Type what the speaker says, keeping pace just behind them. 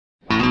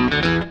Hey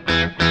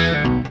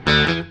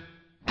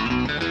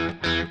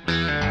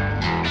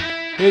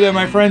there,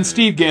 my friend,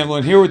 Steve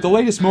Gamlin here with the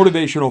latest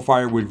Motivational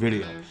Firewood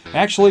video.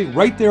 Actually,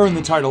 right there in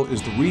the title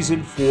is the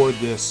reason for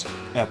this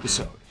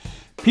episode.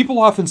 People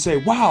often say,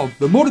 wow,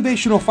 the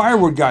Motivational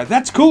Firewood guy,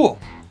 that's cool.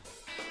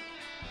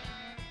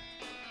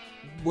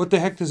 What the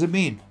heck does it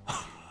mean?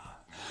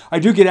 I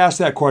do get asked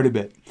that quite a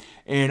bit,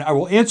 and I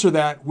will answer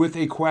that with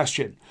a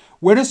question.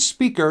 When a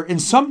speaker, and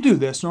some do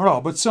this, not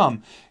all, but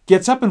some,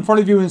 gets up in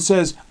front of you and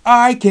says,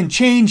 I can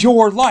change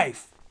your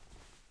life,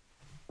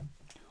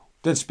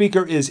 that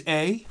speaker is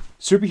A,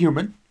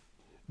 superhuman,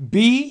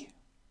 B,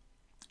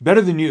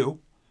 better than you,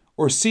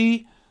 or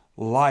C,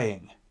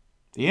 lying.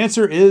 The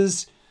answer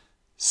is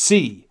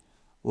C,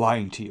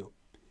 lying to you.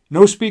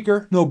 No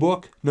speaker, no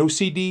book, no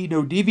CD,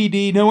 no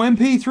DVD, no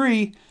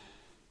MP3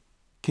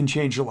 can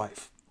change your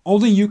life.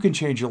 Only you can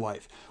change your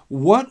life.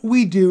 What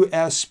we do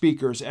as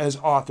speakers, as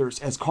authors,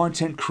 as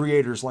content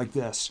creators like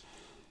this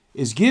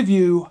is give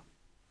you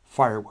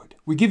firewood.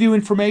 We give you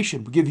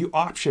information. We give you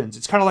options.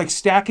 It's kind of like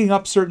stacking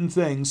up certain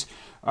things.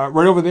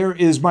 Right over there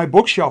is my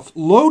bookshelf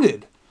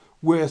loaded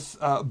with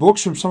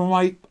books from some of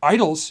my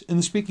idols in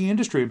the speaking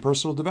industry and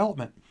personal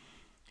development.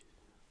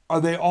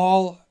 Are they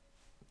all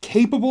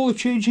capable of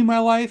changing my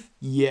life?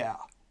 Yeah.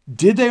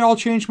 Did they all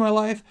change my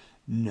life?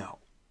 No.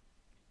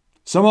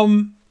 Some of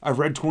them I've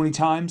read 20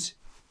 times.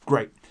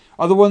 Great.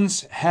 Other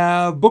ones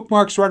have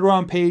bookmarks right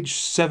around page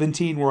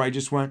 17 where I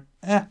just went,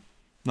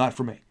 not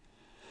for me.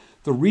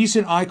 The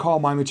reason I call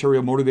my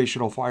material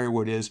Motivational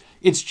Firewood is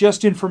it's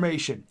just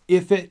information.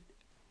 If it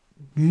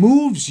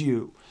moves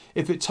you,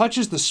 if it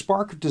touches the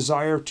spark of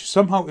desire to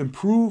somehow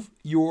improve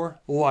your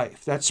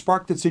life, that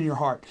spark that's in your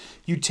heart,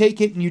 you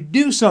take it and you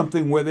do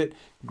something with it,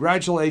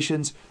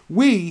 congratulations,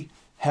 we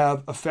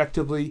have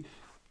effectively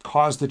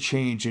caused the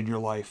change in your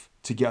life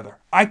together.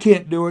 I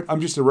can't do it.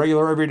 I'm just a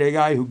regular everyday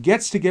guy who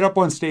gets to get up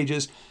on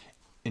stages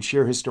and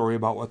share his story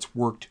about what's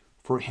worked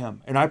for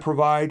him. And I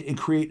provide and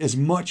create as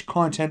much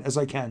content as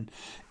I can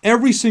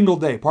every single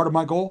day. Part of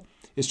my goal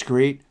is to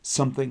create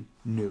something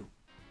new,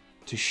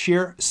 to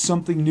share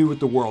something new with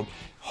the world,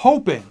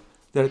 hoping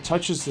that it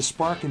touches the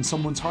spark in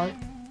someone's heart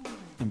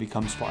and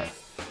becomes fire.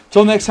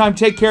 Till next time,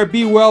 take care,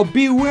 be well,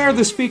 beware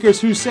the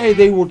speakers who say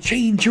they will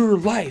change your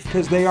life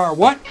because they are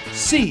what?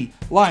 C,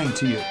 lying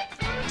to you.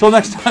 Till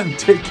next time,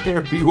 take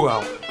care, be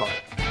well. Bye.